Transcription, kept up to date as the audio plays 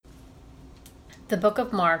The book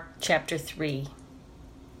of Mark, chapter 3.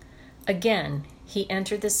 Again, he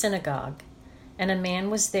entered the synagogue, and a man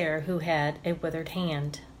was there who had a withered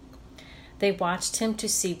hand. They watched him to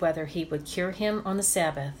see whether he would cure him on the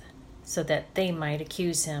Sabbath, so that they might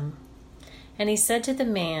accuse him. And he said to the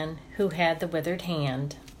man who had the withered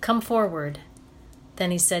hand, "Come forward."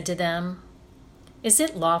 Then he said to them, "Is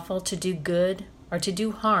it lawful to do good or to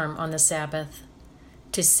do harm on the Sabbath,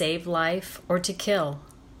 to save life or to kill?"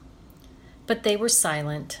 But they were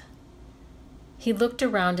silent. He looked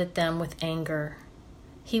around at them with anger.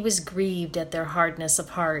 He was grieved at their hardness of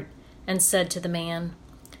heart and said to the man,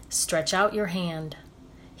 "Stretch out your hand."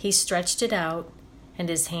 He stretched it out, and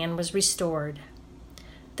his hand was restored.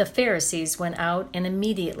 The Pharisees went out and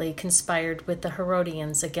immediately conspired with the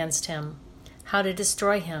Herodians against him, how to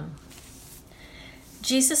destroy him.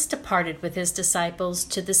 Jesus departed with his disciples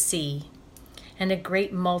to the sea, and a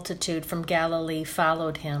great multitude from Galilee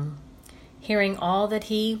followed him. Hearing all that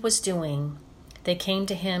he was doing, they came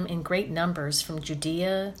to him in great numbers from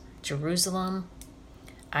Judea, Jerusalem,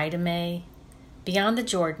 Idumea, beyond the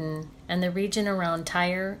Jordan, and the region around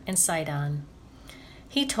Tyre and Sidon.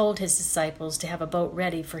 He told his disciples to have a boat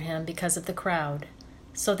ready for him because of the crowd,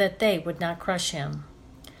 so that they would not crush him.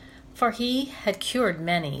 For he had cured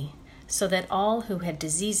many, so that all who had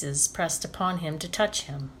diseases pressed upon him to touch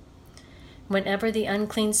him. Whenever the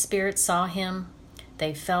unclean spirits saw him,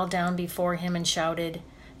 they fell down before him and shouted,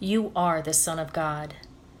 "You are the Son of God."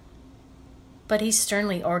 But he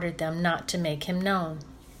sternly ordered them not to make him known.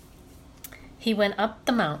 He went up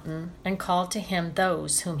the mountain and called to him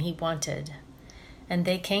those whom he wanted, and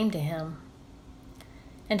they came to him.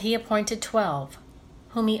 And he appointed 12,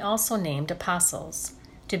 whom he also named apostles,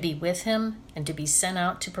 to be with him and to be sent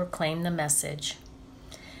out to proclaim the message,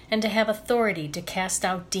 and to have authority to cast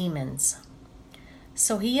out demons.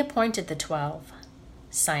 So he appointed the 12,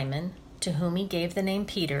 Simon, to whom he gave the name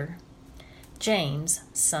Peter, James,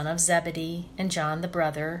 son of Zebedee, and John the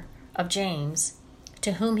brother of James,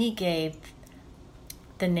 to whom he gave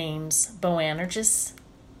the names Boanerges,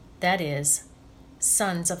 that is,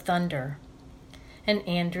 sons of thunder, and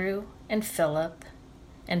Andrew, and Philip,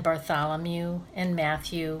 and Bartholomew, and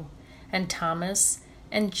Matthew, and Thomas,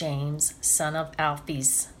 and James, son of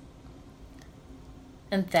Alphaeus,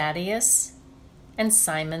 and Thaddeus, and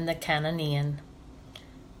Simon the Cananean,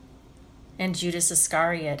 and Judas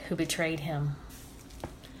Iscariot, who betrayed him.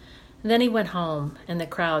 Then he went home, and the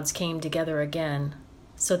crowds came together again,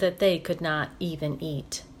 so that they could not even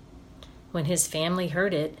eat. When his family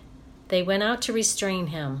heard it, they went out to restrain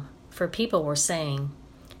him, for people were saying,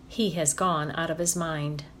 "He has gone out of his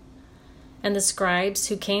mind." And the scribes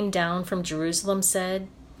who came down from Jerusalem said,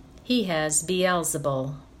 "He has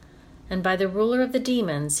Beelzebul, and by the ruler of the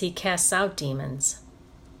demons he casts out demons."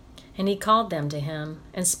 And he called them to him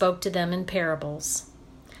and spoke to them in parables.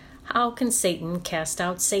 "How can Satan cast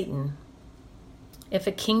out Satan? If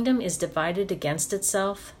a kingdom is divided against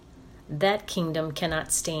itself, that kingdom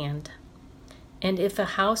cannot stand. And if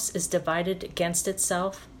a house is divided against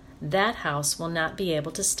itself, that house will not be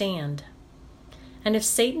able to stand. And if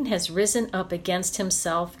Satan has risen up against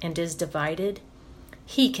himself and is divided,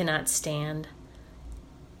 he cannot stand,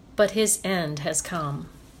 but his end has come.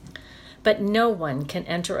 But no one can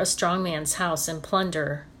enter a strong man's house and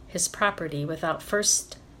plunder his property without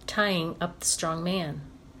first tying up the strong man.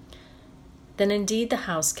 Then indeed the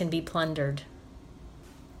house can be plundered.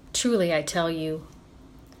 Truly I tell you,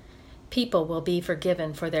 people will be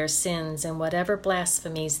forgiven for their sins and whatever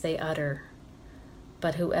blasphemies they utter.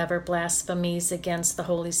 But whoever blasphemies against the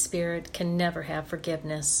Holy Spirit can never have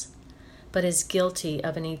forgiveness, but is guilty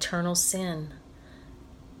of an eternal sin.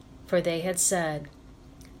 For they had said,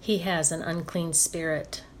 'He has an unclean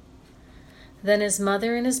spirit.' Then his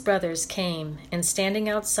mother and his brothers came, and standing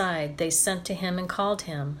outside, they sent to him and called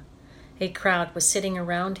him. A crowd was sitting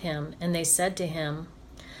around him, and they said to him,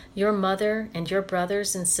 'Your mother and your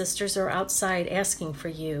brothers and sisters are outside asking for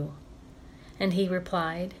you.' And he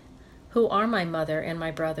replied, 'Who are my mother and my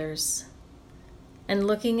brothers?' And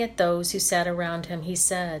looking at those who sat around him, he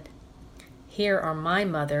said, 'Here are my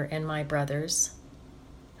mother and my brothers.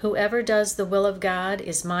 Whoever does the will of God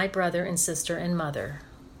is my brother and sister and mother.'"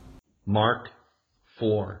 Mark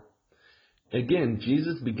 4. Again,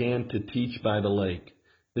 Jesus began to teach by the lake.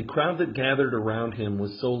 The crowd that gathered around him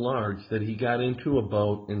was so large that he got into a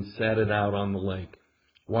boat and sat it out on the lake,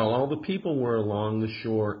 while all the people were along the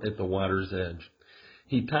shore at the water's edge.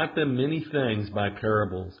 He taught them many things by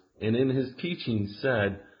parables, and in his teaching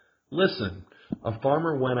said, "Listen, a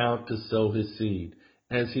farmer went out to sow his seed.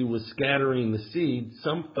 As he was scattering the seed,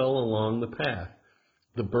 some fell along the path.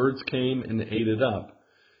 The birds came and ate it up.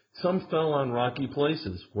 Some fell on rocky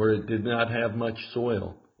places where it did not have much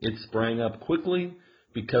soil. It sprang up quickly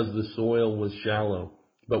because the soil was shallow.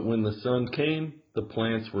 But when the sun came, the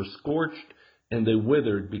plants were scorched, and they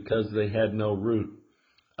withered because they had no root.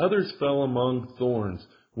 Others fell among thorns,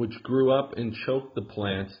 which grew up and choked the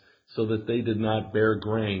plants so that they did not bear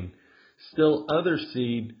grain. Still other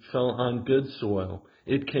seed fell on good soil.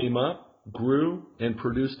 It came up, grew, and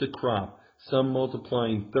produced a crop, some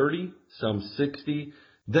multiplying 30, some 60.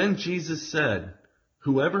 Then Jesus said,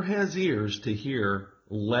 "Whoever has ears to hear,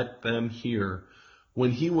 let them hear."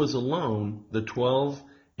 When he was alone, the 12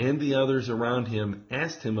 and the others around him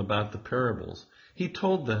asked him about the parables. He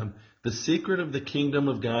told them, "The secret of the kingdom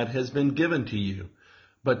of God has been given to you,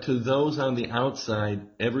 but to those on the outside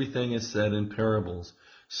everything is said in parables,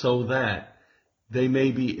 so that they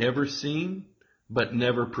may be ever seeing, but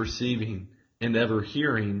never perceiving, and ever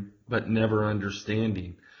hearing, but never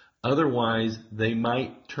understanding. Otherwise they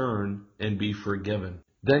might turn and be forgiven."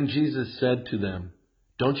 Then Jesus said to them,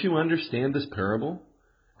 "Don't you understand this parable?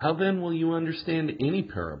 How then will you understand any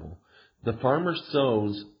parable? The farmer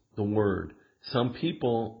sows the word. Some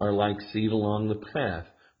people are like seed along the path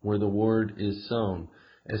where the word is sown.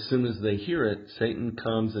 As soon as they hear it, Satan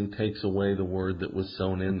comes and takes away the word that was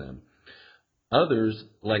sown in them. Others,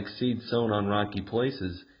 like seed sown on rocky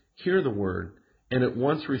places, hear the word and at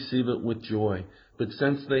once receive it with joy. But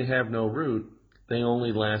since they have no root, they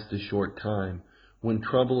only last a short time. When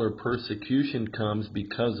trouble or persecution comes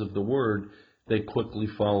because of the word, they quickly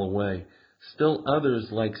fall away. Still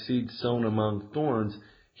others, like seed sown among thorns,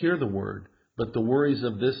 hear the word, but the worries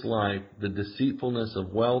of this life, the deceitfulness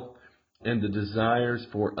of wealth, and the desires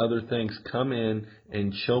for other things come in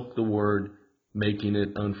and choke the word, making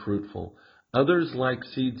it unfruitful. Others, like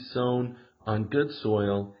seed sown on good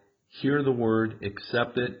soil, hear the word,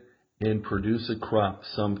 accept it, and produce a crop,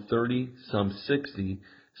 some 30, some 60,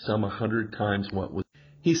 some 100 times what was.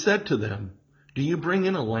 He said to them, "Do you bring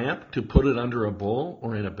in a lamp to put it under a bowl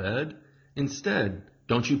or in a bed? Instead,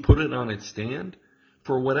 don't you put it on its stand?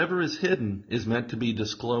 For whatever is hidden is meant to be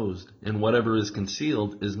disclosed, and whatever is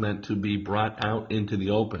concealed is meant to be brought out into the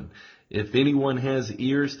open. If anyone has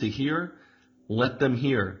ears to hear, let them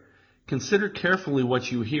hear. Consider carefully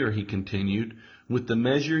what you hear," he continued. "With the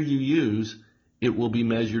measure you use, it will be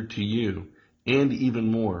measured to you, and even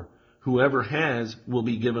more. Whoever has will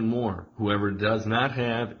be given more. Whoever does not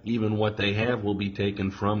have, even what they have will be taken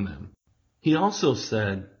from them." He also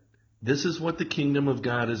said, "This is what the kingdom of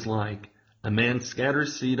God is like. A man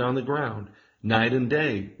scatters seed on the ground. Night and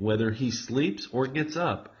day, whether he sleeps or gets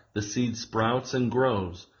up, the seed sprouts and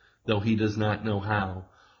grows, though he does not know how.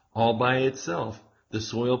 All by itself, the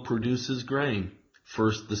soil produces grain.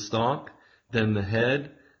 First the stalk, then the head,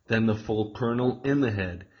 then the full kernel in the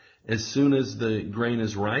head. As soon as the grain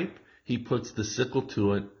is ripe, he puts the sickle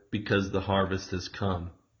to it because the harvest has come."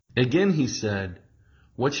 Again he said,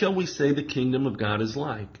 "What shall we say the kingdom of God is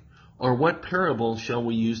like? Or what parable shall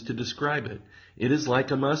we use to describe it? It is like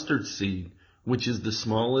a mustard seed, which is the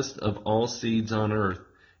smallest of all seeds on earth.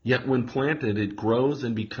 Yet when planted, it grows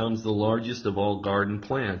and becomes the largest of all garden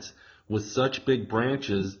plants, with such big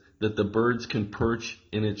branches that the birds can perch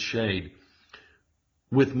in its shade."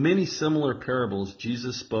 With many similar parables,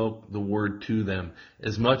 Jesus spoke the word to them,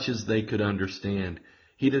 as much as they could understand.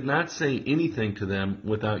 He did not say anything to them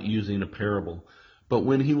without using a parable. But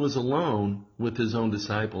when he was alone with his own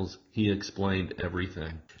disciples, he explained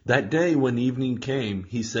everything. That day when evening came,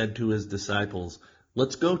 he said to his disciples,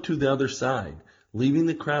 "Let's go to the other side." Leaving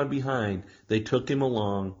the crowd behind, they took him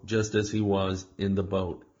along just as he was in the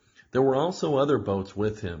boat. There were also other boats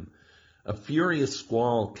with him. A furious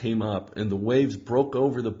squall came up, and the waves broke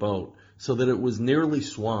over the boat, so that it was nearly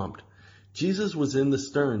swamped. Jesus was in the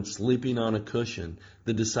stern, sleeping on a cushion.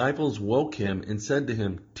 The disciples woke him and said to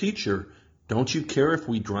him, "Teacher, don't you care if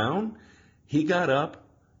we drown?" He got up,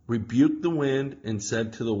 rebuked the wind, and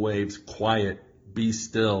said to the waves, "Quiet, be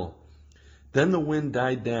still." Then the wind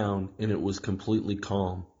died down, and it was completely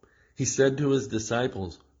calm. He said to his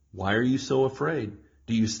disciples, "Why are you so afraid?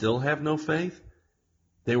 Do you still have no faith?"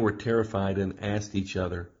 They were terrified and asked each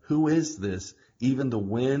other, "Who is this? Even the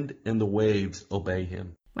wind and the waves obey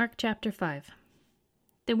him." Mark chapter 5.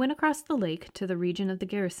 They went across the lake to the region of the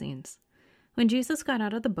Gerasenes. When Jesus got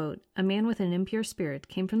out of the boat, a man with an impure spirit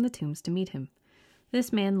came from the tombs to meet him.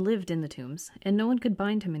 This man lived in the tombs, and no one could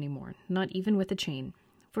bind him any more, not even with a chain,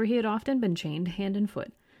 for he had often been chained hand and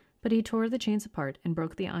foot, but he tore the chains apart and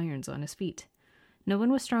broke the irons on his feet. No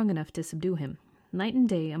one was strong enough to subdue him. Night and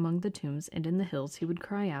day among the tombs and in the hills he would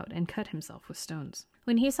cry out and cut himself with stones.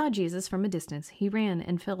 When he saw Jesus from a distance, he ran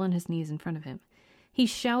and fell on his knees in front of him. He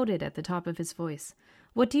shouted at the top of his voice,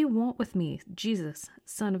 "What do you want with me, Jesus,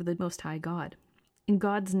 Son of the Most High God? In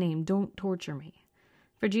God's name, don't torture me."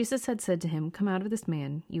 For Jesus had said to him, "Come out of this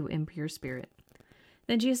man, you impure spirit."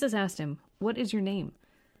 Then Jesus asked him, "What is your name?"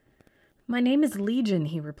 "My name is Legion,"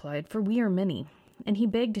 he replied, "for we are many." And he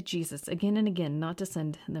begged Jesus again and again not to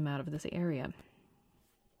send them out of this area.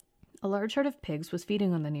 A large herd of pigs was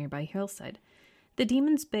feeding on the nearby hillside. The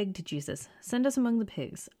demons begged Jesus, "Send us among the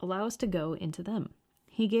pigs, allow us to go into them."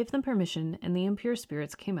 He gave them permission, and the impure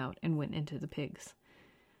spirits came out and went into the pigs.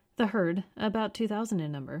 The herd, about 2,000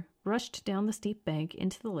 in number, rushed down the steep bank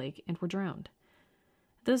into the lake and were drowned.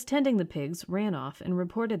 Those tending the pigs ran off and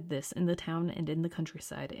reported this in the town and in the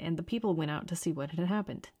countryside, and the people went out to see what had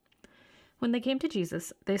happened. When they came to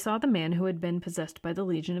Jesus, they saw the man who had been possessed by the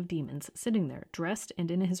legion of demons sitting there, dressed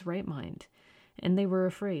and in his right mind, and they were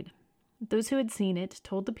afraid. Those who had seen it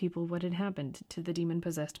told the people what had happened to the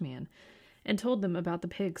demon-possessed man, and told them about the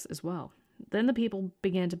pigs as well. Then the people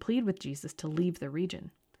began to plead with Jesus to leave their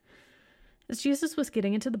region. As Jesus was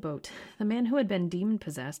getting into the boat, the man who had been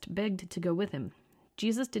demon-possessed begged to go with him.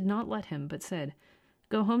 Jesus did not let him, but said,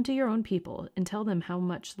 "Go home to your own people and tell them how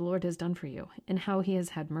much the Lord has done for you and how he has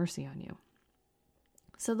had mercy on you."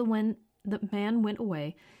 So the man went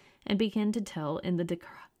away and began to tell in the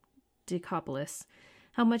Decapolis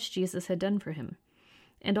how much Jesus had done for him,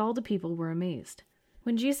 and all the people were amazed.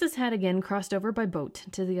 When Jesus had again crossed over by boat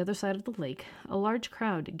to the other side of the lake, a large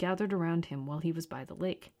crowd gathered around him while he was by the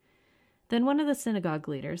lake. Then one of the synagogue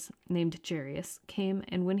leaders, named Jairus, came,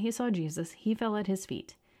 and when he saw Jesus, he fell at his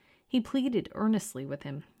feet. He pleaded earnestly with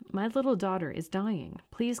him, "My little daughter is dying.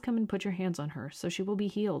 Please come and put your hands on her, so she will be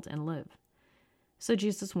healed and live." So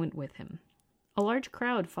Jesus went with him. A large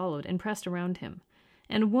crowd followed and pressed around him,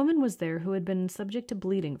 and a woman was there who had been subject to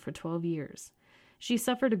bleeding for 12 years. She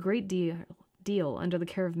suffered a great deal under the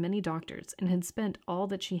care of many doctors, and had spent all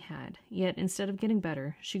that she had, yet instead of getting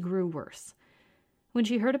better, she grew worse. When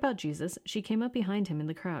she heard about Jesus, she came up behind him in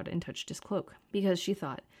the crowd and touched his cloak, because she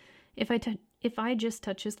thought, if I just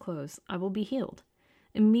touch his clothes, I will be healed."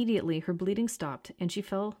 Immediately her bleeding stopped, and she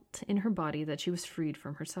felt in her body that she was freed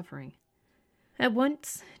from her suffering. At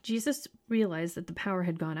once, Jesus realized that the power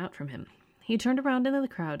had gone out from him. He turned around into the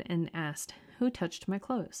crowd and asked, "Who touched my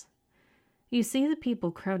clothes?" "You see the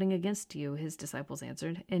people crowding against you," his disciples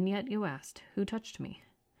answered, "and yet you asked, 'Who touched me?'"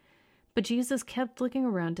 But Jesus kept looking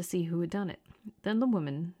around to see who had done it. Then the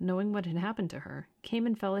woman, knowing what had happened to her, came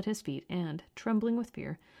and fell at his feet and, trembling with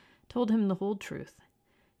fear, told him the whole truth.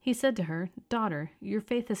 He said to her, "Daughter, your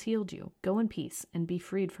faith has healed you. Go in peace and be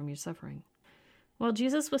freed from your suffering." While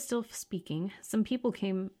Jesus was still speaking, some people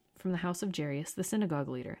came from the house of Jairus, the synagogue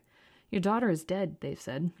leader. "Your daughter is dead," they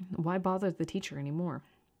said. "Why bother the teacher any more?"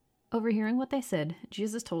 Overhearing what they said,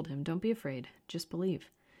 Jesus told him, "Don't be afraid, just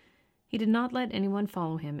believe." He did not let anyone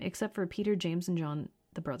follow him except for Peter, James, and John,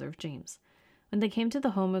 the brother of James. When they came to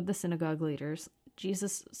the home of the synagogue leaders,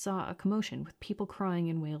 Jesus saw a commotion with people crying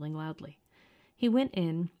and wailing loudly. He went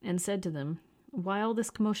in and said to them, "Why all this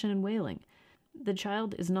commotion and wailing? The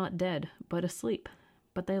child is not dead, but asleep."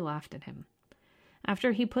 But they laughed at him.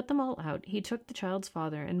 After he put them all out, he took the child's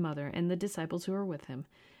father and mother and the disciples who were with him,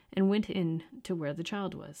 and went in to where the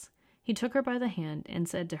child was. He took her by the hand and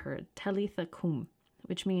said to her, "Talitha cum,"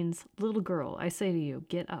 which means, "Little girl, I say to you,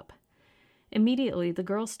 get up." Immediately the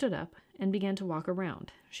girl stood up and began to walk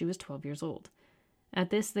around. She was 12 years old. At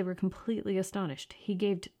this they were completely astonished. He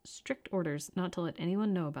gave strict orders not to let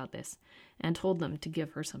anyone know about this, and told them to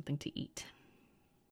give her something to eat.